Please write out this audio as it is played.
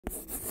What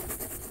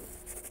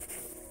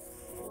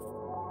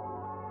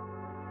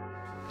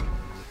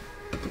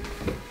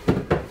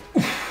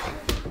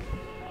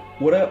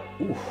up?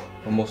 Ooh,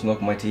 almost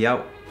knocked my tea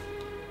out.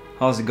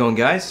 How's it going,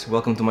 guys?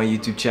 Welcome to my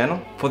YouTube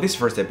channel. For this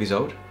first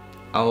episode,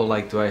 I would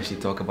like to actually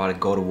talk about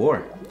God of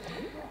War.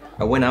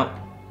 I went out,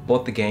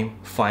 bought the game,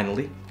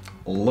 finally.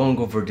 Long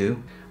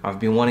overdue. I've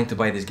been wanting to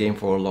buy this game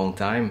for a long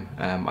time.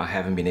 I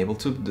haven't been able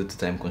to due to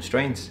time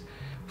constraints.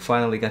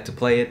 Finally got to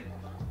play it.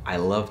 I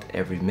loved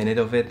every minute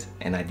of it,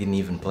 and I didn't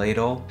even play it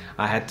all.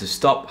 I had to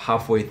stop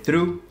halfway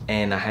through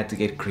and I had to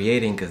get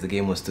creating because the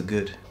game was too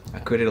good. I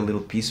created a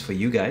little piece for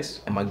you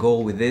guys, and my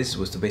goal with this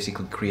was to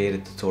basically create a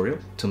tutorial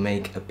to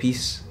make a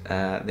piece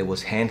that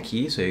was hand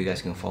key so you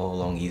guys can follow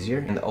along easier,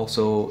 and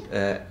also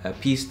a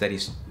piece that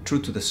is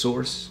true to the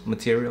source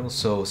material,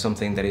 so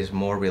something that is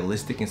more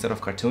realistic instead of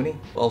cartoony.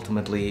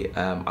 Ultimately,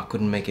 I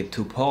couldn't make it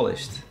too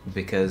polished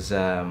because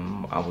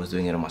I was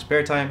doing it on my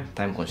spare time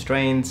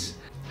constraints.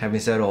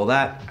 Having said all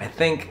that, I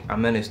think I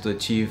managed to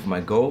achieve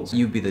my goals.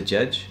 You be the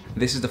judge.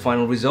 This is the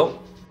final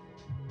result.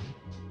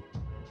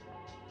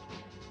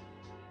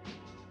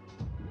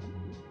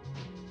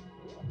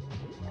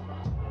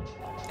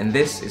 And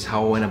this is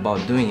how I went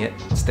about doing it,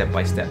 step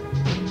by step.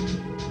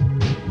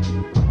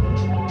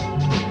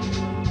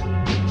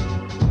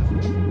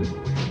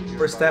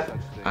 First step,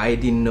 I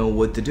didn't know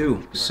what to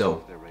do.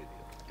 So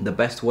the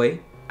best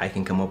way I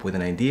can come up with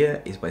an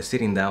idea is by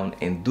sitting down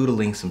and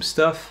doodling some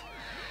stuff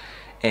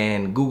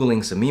and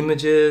googling some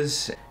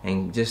images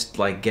and just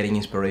like getting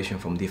inspiration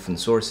from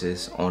different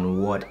sources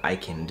on what I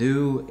can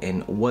do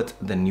and what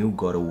the new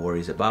God of War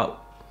is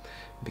about.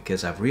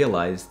 Because I've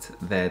realized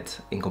that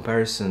in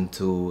comparison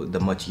to the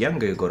much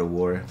younger God of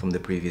War from the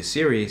previous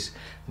series,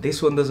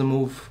 this one doesn't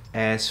move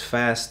as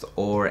fast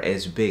or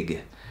as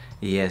big.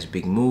 He has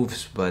big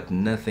moves, but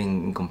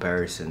nothing in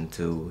comparison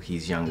to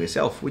his younger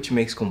self, which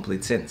makes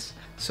complete sense.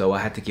 So I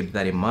had to keep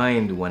that in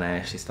mind when I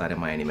actually started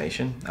my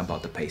animation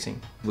about the pacing.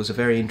 It was a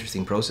very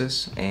interesting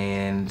process,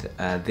 and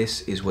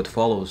this is what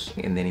follows.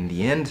 And then in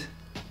the end,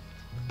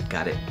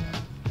 got it.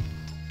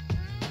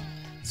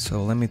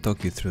 So let me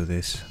talk you through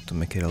this to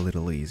make it a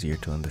little easier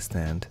to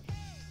understand.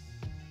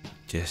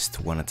 Just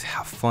wanted to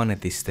have fun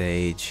at this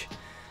stage.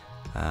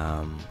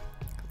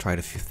 Tried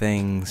a few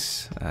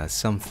things.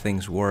 Some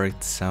things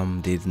worked,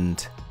 some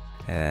didn't.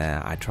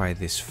 I tried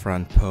this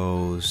front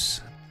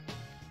pose.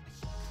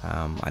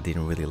 I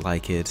didn't really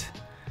like it,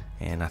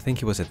 and I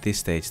think it was at this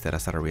stage that I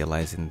started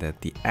realizing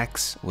that the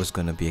axe was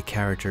gonna be a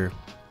character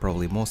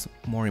probably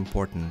more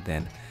important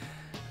than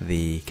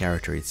the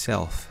character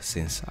itself,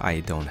 since I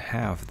don't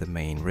have the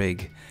main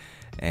rig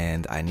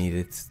and I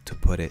needed to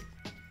put it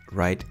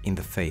right in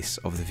the face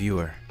of the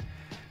viewer.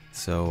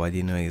 So I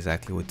didn't know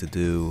exactly what to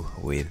do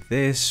with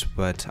this,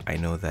 but I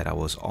know that I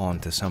was on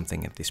to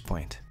something at this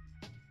point.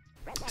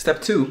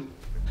 Step 2,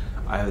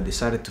 I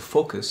decided to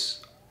focus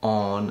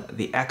on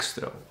the axe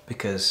throw,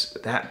 because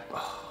that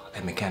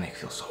mechanic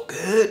feels so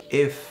good.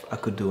 If I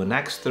could do an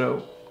axe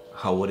throw,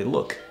 how would it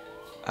look?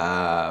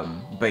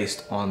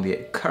 Based on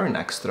the current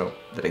axe throw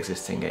that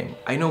exists in game.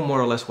 I know more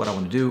or less what I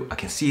want to do. I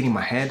can see it in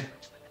my head.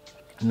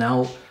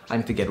 Now I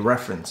need to get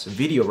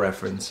video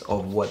reference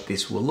of what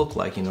this will look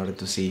like in order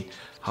to see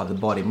how the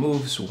body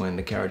moves when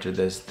the character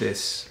does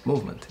this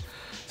movement.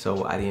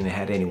 So I didn't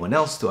have anyone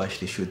else to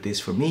actually shoot this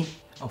for me,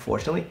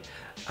 unfortunately.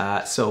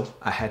 So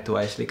I had to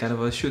actually kind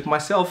of shoot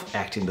myself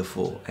acting the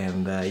fool,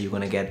 and you're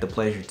gonna get the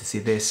pleasure to see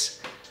this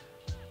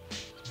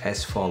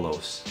as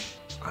follows,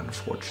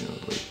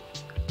 unfortunately.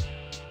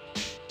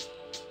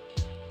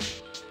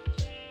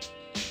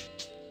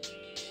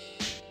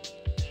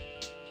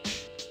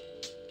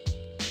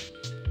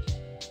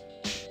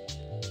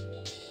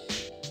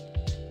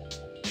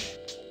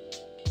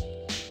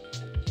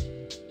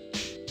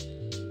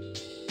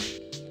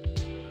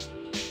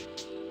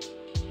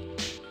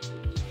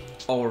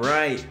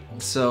 Alright,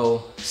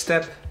 so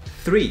step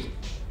 3.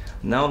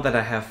 Now that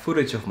I have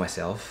footage of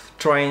myself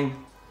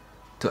trying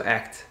to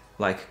act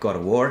like God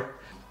of War,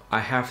 I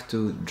have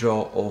to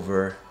draw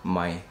over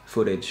my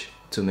footage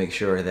to make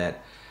sure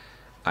that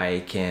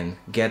I can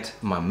get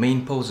my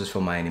main poses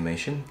for my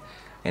animation,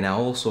 and I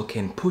also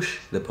can push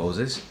the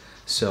poses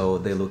so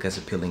they look as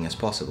appealing as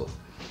possible.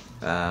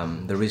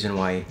 The reason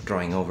why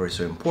drawing over is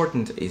so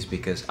important is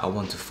because I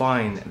want to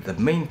find the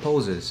main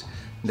poses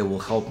that will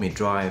help me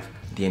drive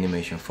the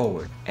animation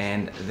forward,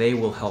 and they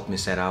will help me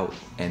set out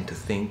and to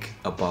think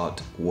about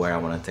where I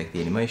want to take the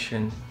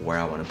animation, where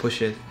I want to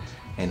push it,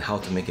 and how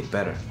to make it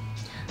better.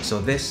 So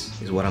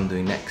this is what I'm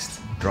doing next,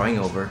 drawing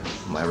over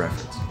my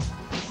reference.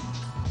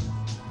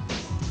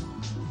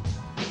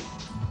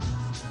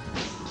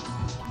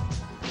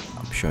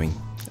 I'm showing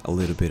a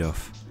little bit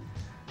of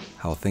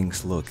how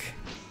things look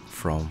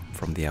from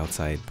the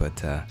outside,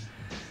 but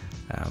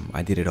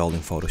I did it all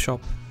in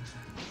Photoshop.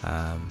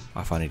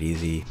 I found it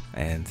easy,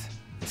 and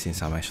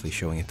since I'm actually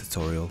showing a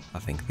tutorial, I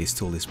think this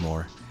tool is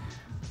more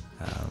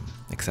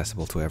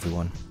accessible to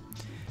everyone.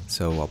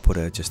 So I'll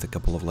put just a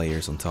couple of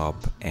layers on top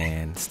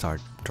and start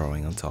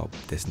drawing on top.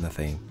 There's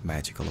nothing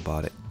magical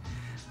about it.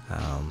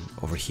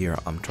 Over here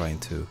I'm trying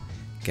to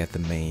get the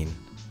main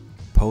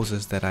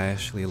poses that I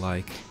actually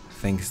like,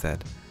 things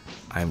that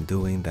I'm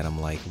doing that I'm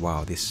like,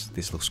 wow,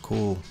 this looks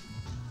cool.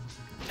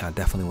 I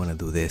definitely want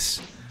to do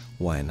this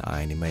when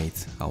I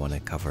animate. I want to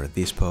cover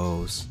this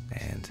pose,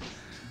 and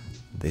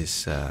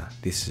this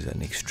is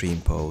an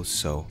extreme pose,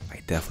 so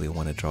I definitely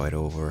want to draw it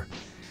over.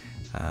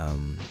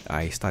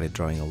 I started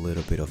drawing a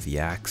little bit of the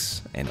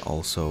axe, and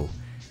also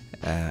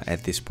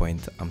at this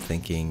point I'm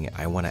thinking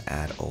I want to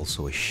add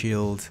also a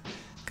shield,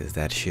 because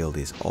that shield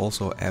is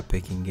also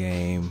epic in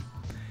game.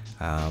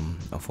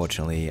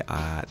 Unfortunately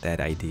that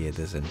idea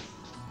doesn't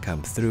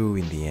come through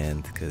in the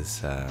end,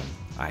 because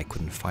I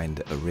couldn't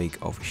find a rig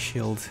of a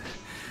shield.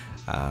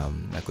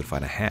 I could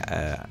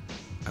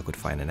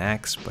find an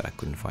axe, but I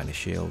couldn't find a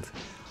shield,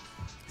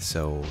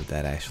 so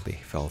that actually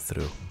fell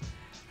through.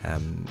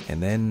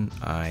 And then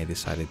I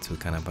decided to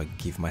kind of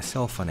give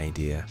myself an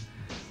idea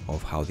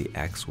of how the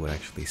axe would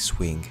actually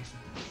swing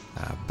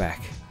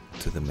back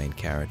to the main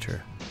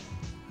character.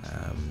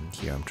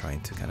 Here I'm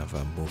trying to kind of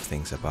move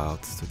things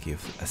about to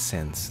give a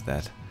sense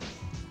that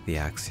the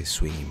axe is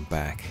swinging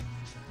back,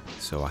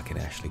 so I can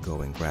actually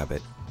go and grab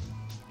it,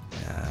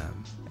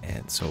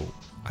 and so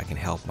I can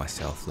help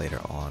myself later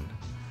on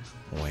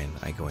when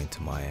I go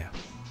into Maya.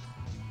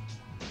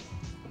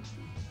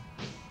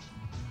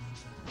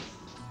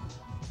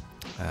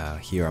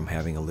 Here I'm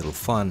having a little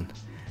fun.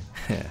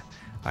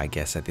 I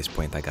guess at this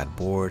point I got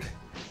bored,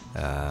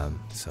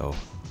 so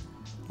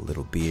a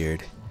little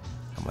beard,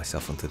 got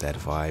myself into that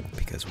vibe,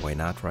 because why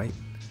not, right?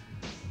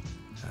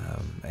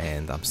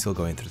 And I'm still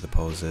going through the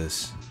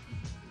poses.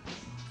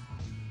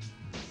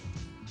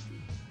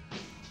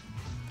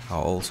 I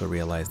also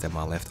realized that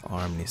my left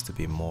arm needs to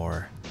be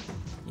more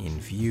in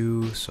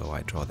view, so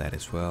I draw that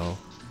as well.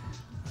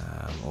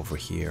 Over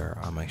here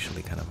I'm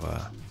actually kind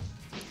of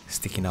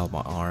sticking out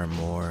my arm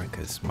more,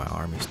 because my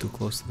arm is too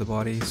close to the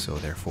body, so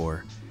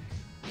therefore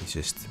it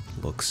just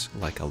looks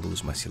like I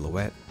lose my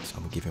silhouette. So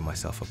I'm giving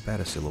myself a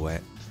better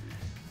silhouette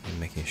and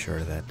making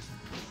sure that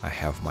I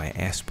have my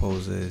S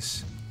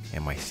poses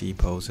and my C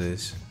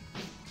poses.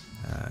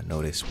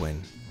 Notice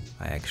when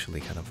I actually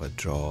kind of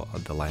draw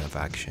the line of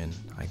action,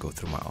 I go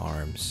through my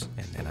arms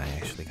and then I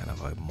actually kind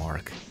of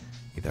mark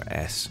either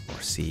S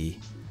or C.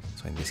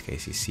 So in this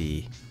case it's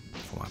C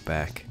for my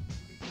back,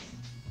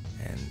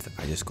 and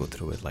I just go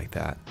through it like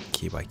that,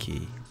 key by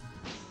key.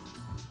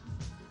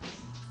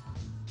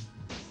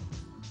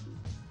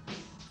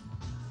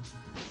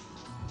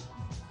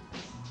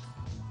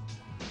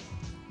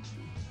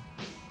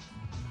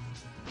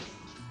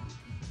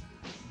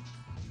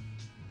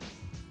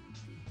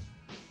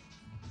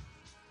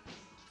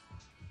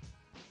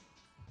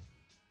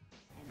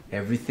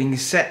 Everything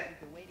is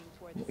set.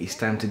 It's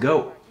time to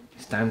go.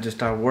 It's time to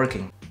start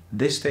working.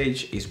 This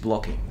stage is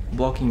blocking.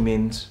 Blocking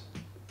means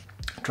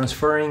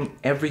transferring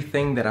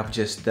everything that I've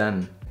just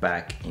done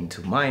back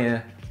into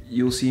Maya.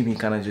 You'll see me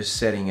kind of just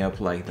setting up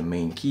like the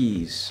main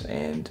keys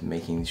and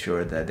making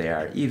sure that they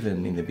are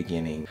even in the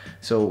beginning.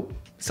 So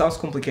it sounds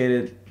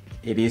complicated,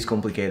 it is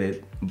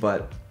complicated,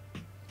 but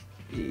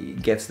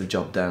it gets the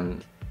job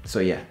done. So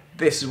yeah,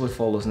 this is what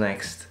follows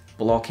next.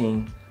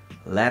 Blocking.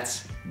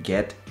 Let's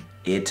get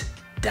it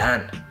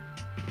done.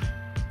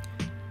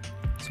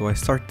 So I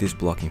start this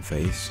blocking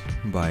phase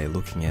by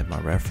looking at my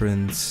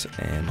reference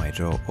and my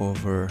draw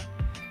over,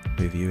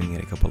 reviewing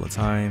it a couple of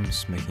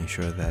times, making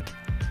sure that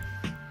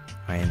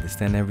I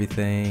understand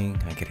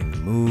everything, I get in the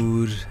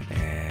mood,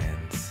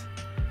 and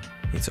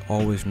it's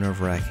always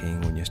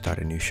nerve-wracking when you start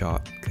a new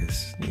shot,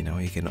 because you know,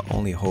 you can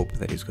only hope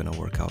that it's gonna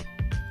work out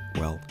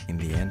well in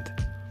the end.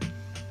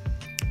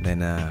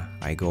 Then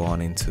I go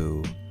on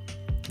into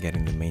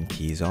getting the main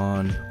keys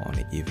on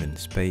even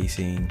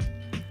spacing,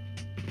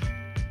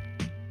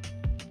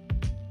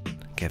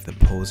 get the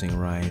posing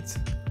right,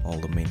 all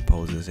the main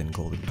poses and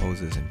golden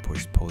poses and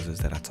push poses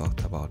that I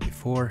talked about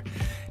before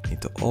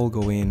need to all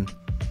go in.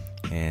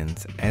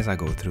 And as I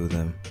go through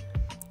them,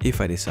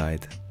 if I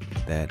decide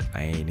that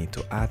I need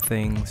to add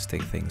things,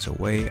 take things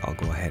away, I'll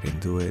go ahead and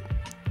do it.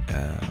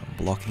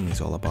 Blocking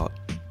is all about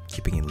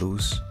keeping it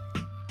loose.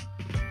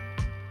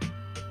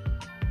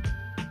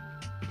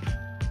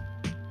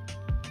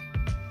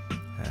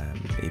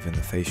 Even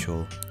the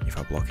facial, if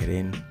I block it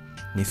in,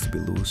 needs to be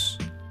loose.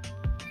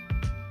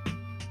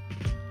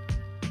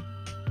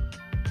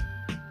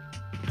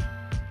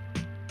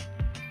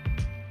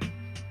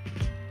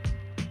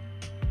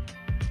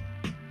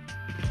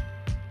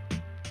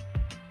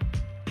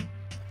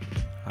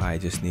 I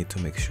just need to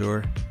make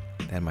sure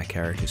that my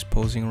character is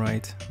posing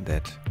right,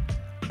 that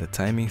the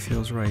timing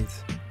feels right,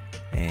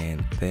 and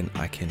then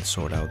I can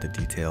sort out the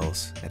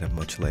details at a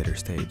much later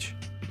stage.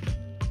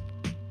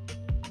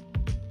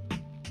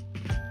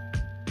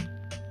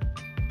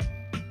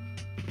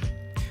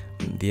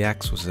 The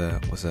axe was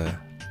an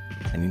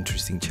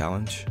interesting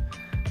challenge,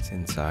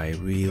 since I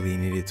really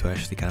needed to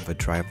actually kind of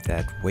drive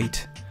that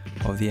weight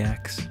of the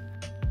axe.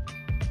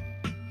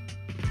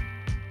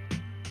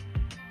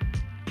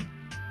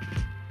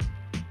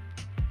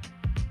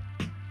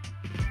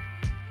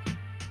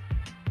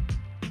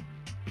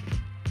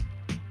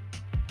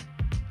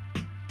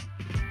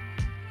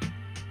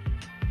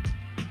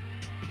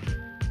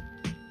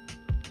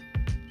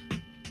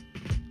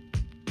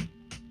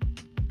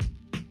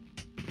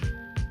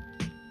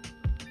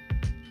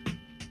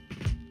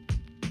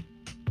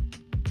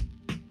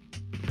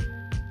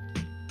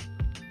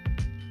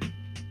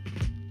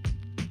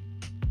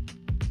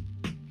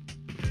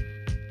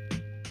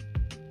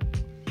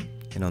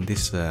 And on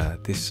this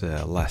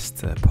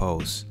last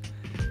pose,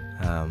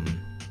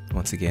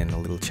 once again a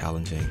little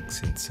challenging,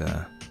 since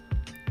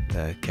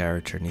the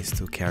character needs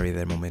to carry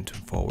their momentum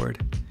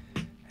forward,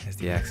 as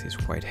the axe is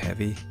quite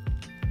heavy.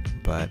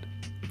 But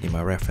in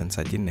my reference,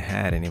 I didn't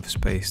have any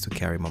space to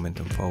carry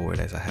momentum forward,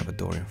 as I have a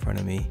door in front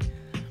of me.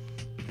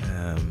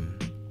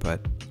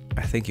 But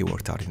I think it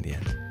worked out in the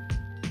end.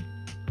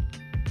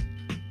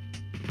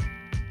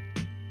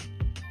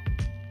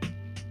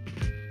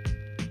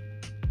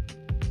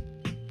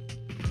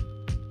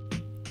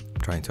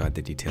 Trying to add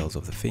the details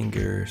of the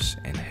fingers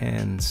and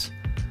hands,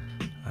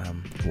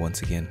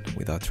 once again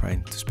without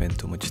trying to spend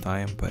too much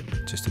time, but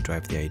just to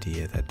drive the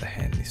idea that the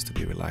hand needs to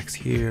be relaxed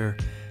here,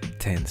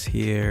 tense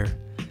here,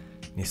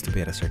 needs to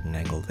be at a certain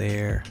angle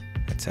there,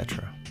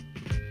 etc.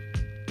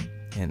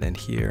 And then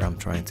here I'm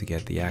trying to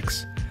get the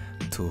axe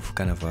to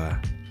kind of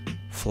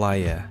fly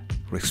a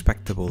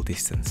respectable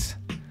distance,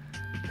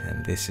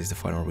 and this is the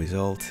final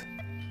result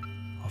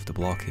of the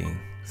blocking.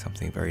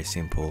 Something very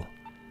simple,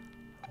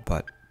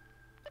 but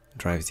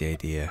drives the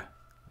idea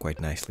quite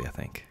nicely, I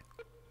think.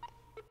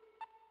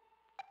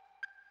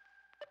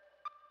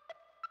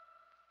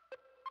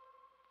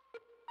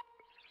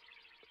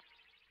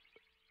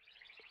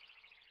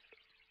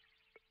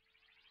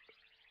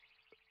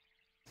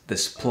 The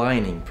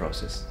splining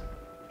process.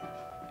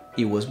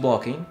 It was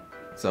blocking,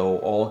 so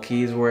all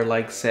keys were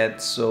like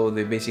set, so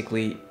they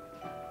basically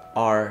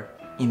are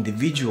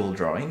individual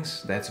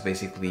drawings. That's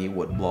basically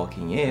what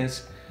blocking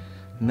is.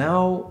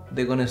 Now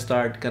they're gonna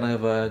start kind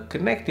of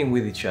connecting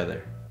with each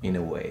other in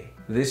a way.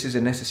 This is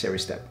a necessary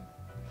step.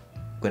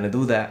 I'm gonna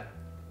do that,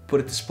 put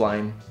it to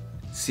spline,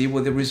 see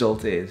what the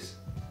result is,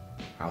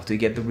 how to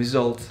get the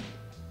result.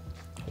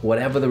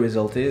 Whatever the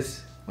result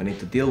is, we need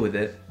to deal with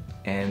it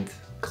and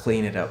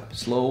clean it up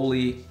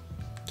slowly,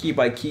 key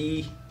by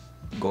key,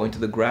 go into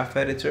the graph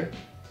editor,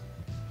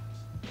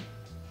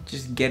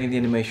 just getting the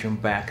animation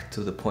back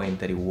to the point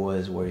that it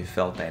was, where it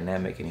felt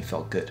dynamic and it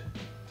felt good.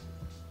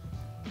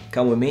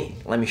 Come with me,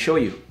 let me show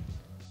you.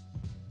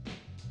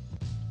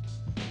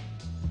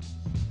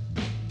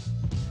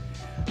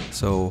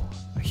 So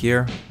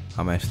here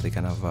I'm actually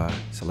kind of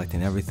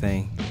selecting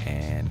everything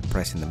and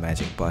pressing the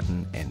magic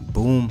button, and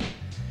boom,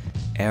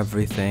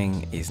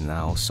 everything is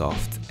now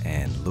soft.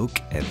 And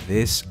look at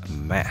this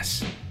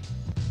mess.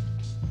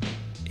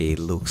 It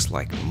looks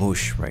like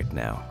mush right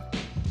now.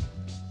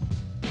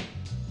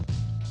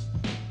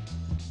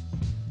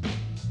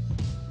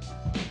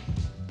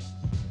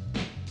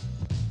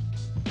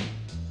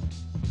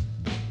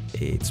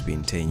 It's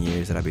been 10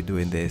 years that I've been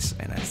doing this,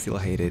 and I still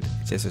hate it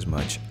just as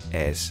much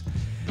as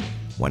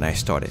when I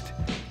started.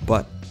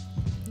 But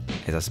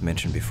as I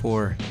mentioned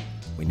before,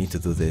 we need to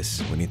do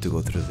this, we need to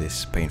go through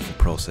this painful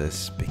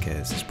process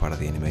because it's part of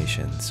the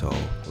animation, so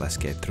let's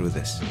get through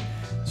this.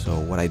 So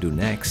what I do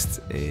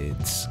next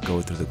is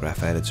go through the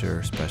graph editor,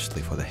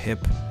 especially for the hip,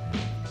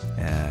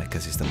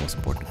 because it's the most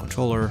important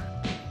controller,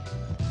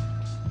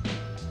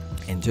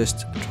 and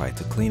just try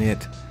to clean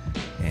it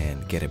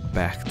and get it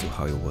back to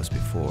how it was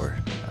before,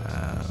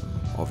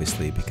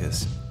 obviously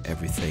because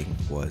everything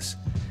was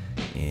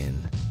in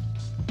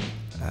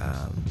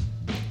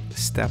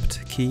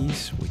stepped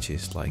keys, which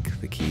is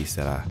like the keys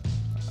that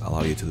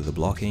allow you to do the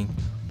blocking.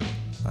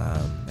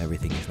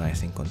 Everything is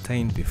nice and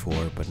contained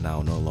before, but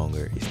now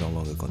it's no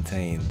longer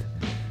contained.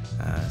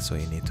 So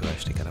you need to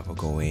actually kind of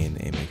go in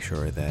and make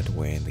sure that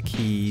when the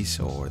keys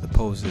or the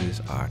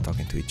poses are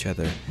talking to each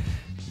other,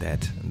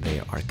 that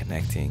they are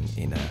connecting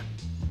in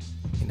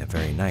a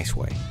very nice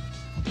way.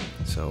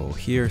 So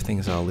here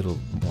things are a little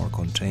more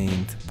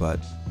contained, but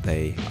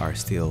they are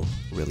still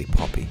really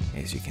poppy,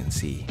 as you can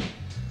see.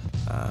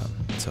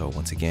 So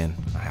once again,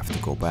 I have to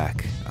go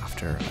back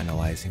after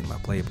analyzing my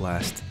play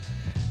blast,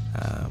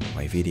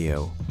 my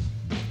video,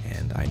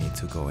 and I need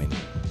to go and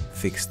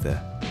fix the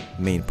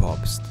main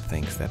pops, the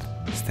things that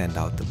stand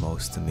out the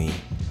most to me.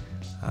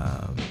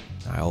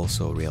 I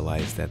also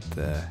realized that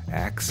the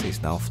axe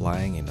is now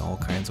flying in all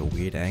kinds of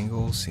weird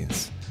angles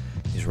since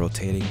it's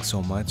rotating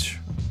so much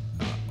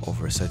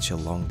over such a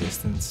long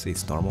distance.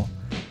 It's normal.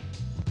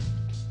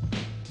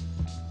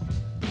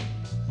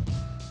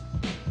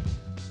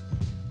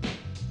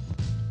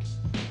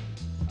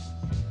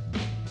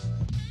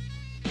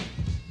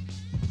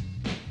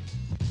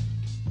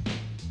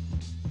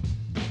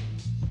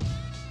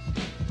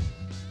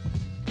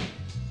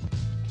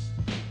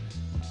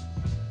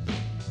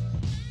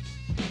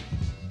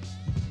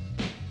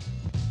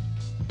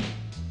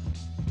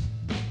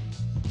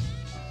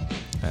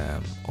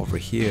 Over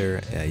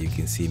here you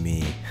can see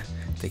me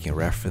taking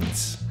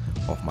reference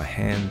of my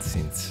hand,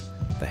 since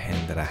the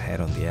hand that I had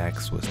on the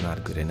axe was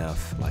not good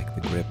enough, like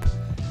the grip.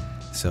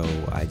 So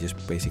I just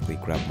basically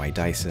grabbed my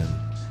Dyson,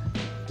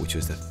 which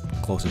was the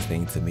closest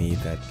thing to me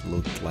that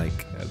looked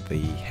like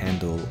the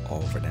handle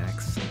of an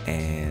axe,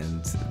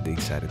 and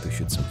decided to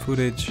shoot some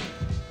footage.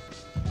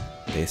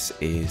 This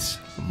is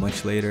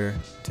much later,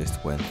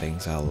 just when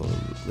things are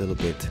a little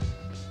bit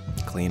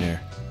cleaner.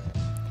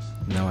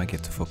 Now I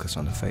get to focus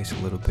on the face a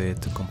little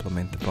bit to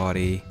complement the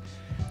body.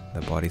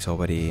 The body's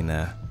already in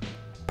a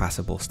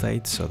passable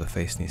state, so the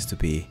face needs to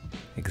be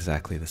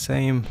exactly the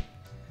same,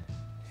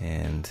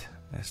 and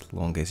as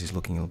long as he's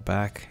looking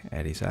back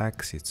at his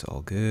axe, it's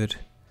all good.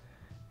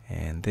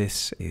 And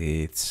this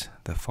is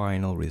the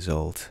final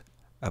result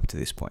up to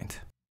this point.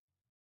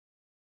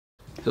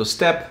 So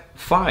step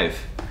 5.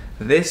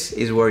 This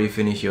is where you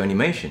finish your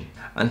animation.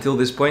 Until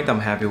this point, I'm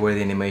happy where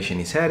the animation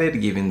is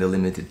headed, given the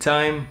limited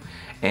time.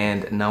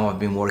 And now I've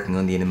been working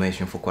on the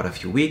animation for quite a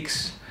few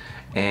weeks,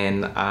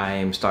 and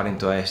I'm starting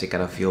to actually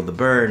kind of feel the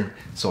burn,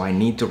 so I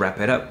need to wrap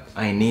it up.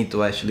 I need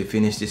to actually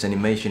finish this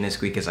animation as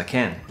quick as I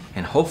can.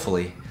 And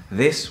hopefully,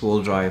 this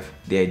will drive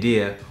the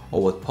idea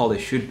of what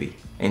polish should be.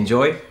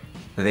 Enjoy!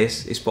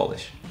 This is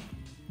polish.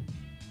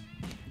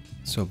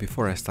 So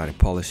before I started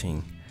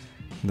polishing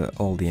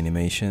all the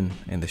animation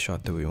and the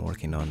shot that we've been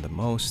working on the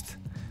most,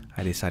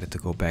 I decided to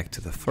go back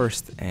to the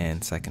first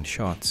and second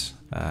shots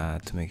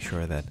to make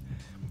sure that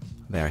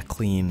they are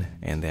clean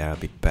and they are a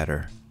bit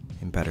better,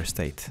 in better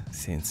state,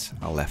 since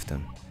I left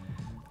them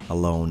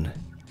alone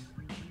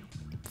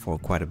for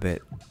quite a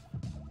bit.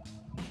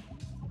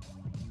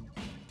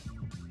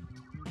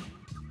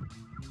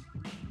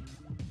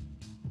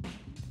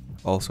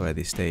 Also at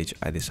this stage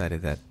I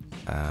decided that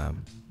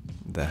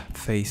the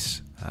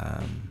face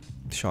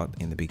shot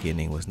in the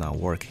beginning was not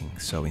working,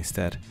 so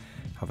instead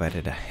I've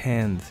added a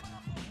hand,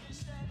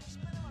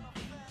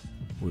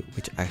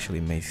 which actually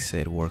makes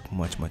it work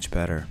much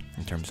better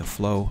in terms of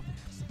flow,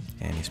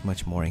 and it's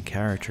much more in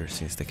character,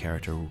 since the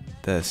character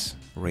does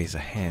raise a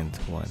hand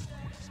when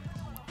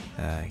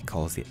he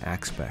calls the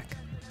axe back.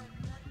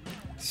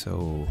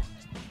 So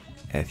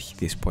at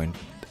this point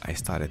I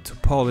started to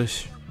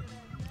polish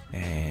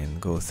and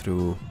go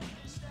through,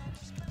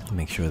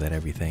 make sure that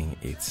everything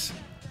it's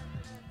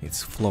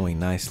flowing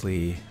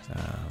nicely.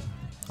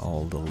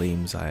 All the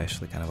limbs are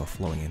actually kind of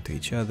flowing into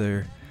each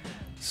other,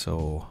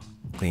 so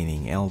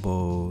cleaning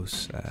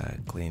elbows,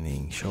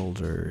 cleaning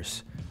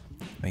shoulders,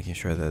 making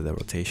sure that the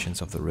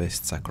rotations of the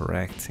wrists are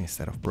correct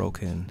instead of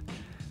broken,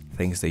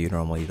 things that you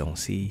normally don't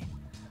see.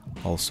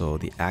 Also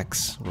the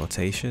axe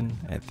rotation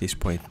at this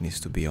point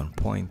needs to be on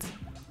point.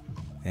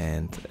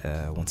 And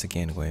once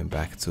again, going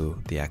back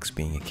to the axe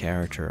being a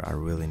character, I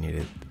really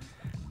needed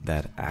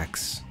that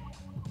axe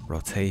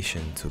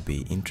rotation to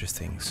be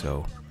interesting,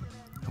 so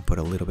I put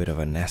a little bit of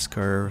an S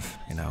curve,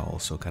 and I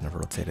also kind of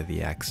rotated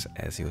the axe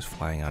as he was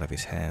flying out of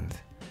his hand.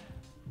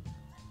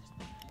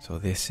 So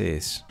this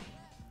is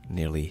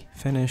nearly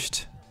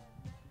finished.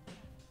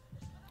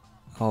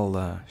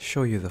 I'll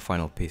show you the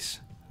final piece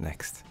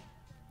next.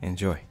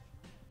 Enjoy!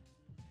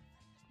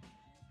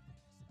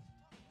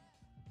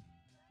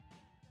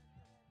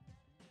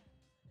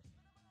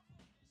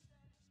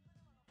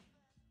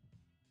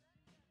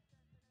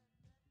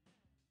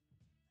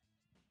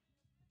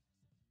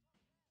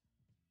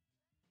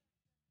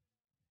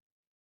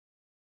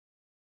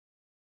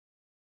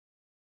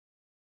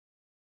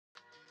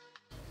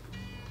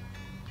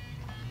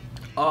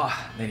 Oh,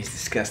 that is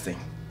disgusting.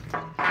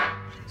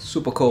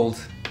 Super cold,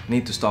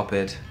 need to stop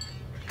it,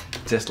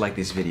 just like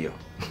this video.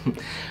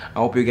 I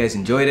hope you guys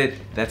enjoyed it.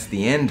 That's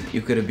the end.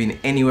 You could have been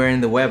anywhere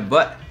in the web,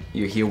 but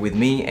you're here with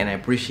me and I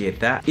appreciate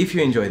that. If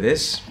you enjoy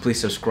this, please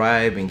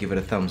subscribe and give it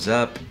a thumbs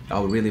up. I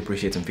would really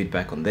appreciate some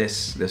feedback on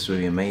this. This would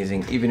be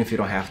amazing. Even if you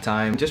don't have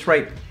time, just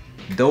write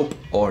dope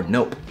or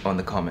nope on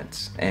the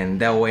comments, and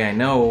that way I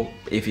know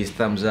if it's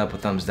thumbs up or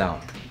thumbs down.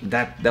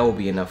 That will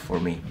be enough for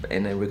me.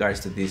 And in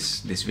regards to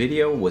this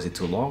video, was it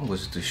too long?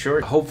 Was it too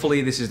short?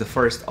 Hopefully this is the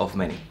first of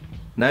many.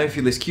 Now if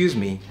you'll excuse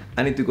me,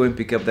 I need to go and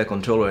pick up that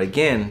controller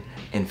again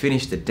and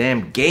finish the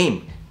damn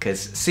game, because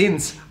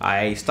since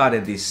I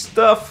started this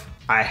stuff,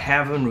 I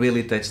haven't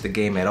really touched the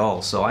game at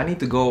all. So I need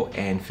to go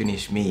and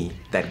finish me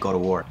that God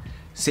of War.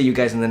 See you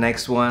guys in the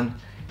next one.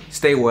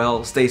 Stay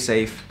well, stay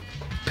safe.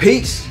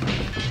 Peace!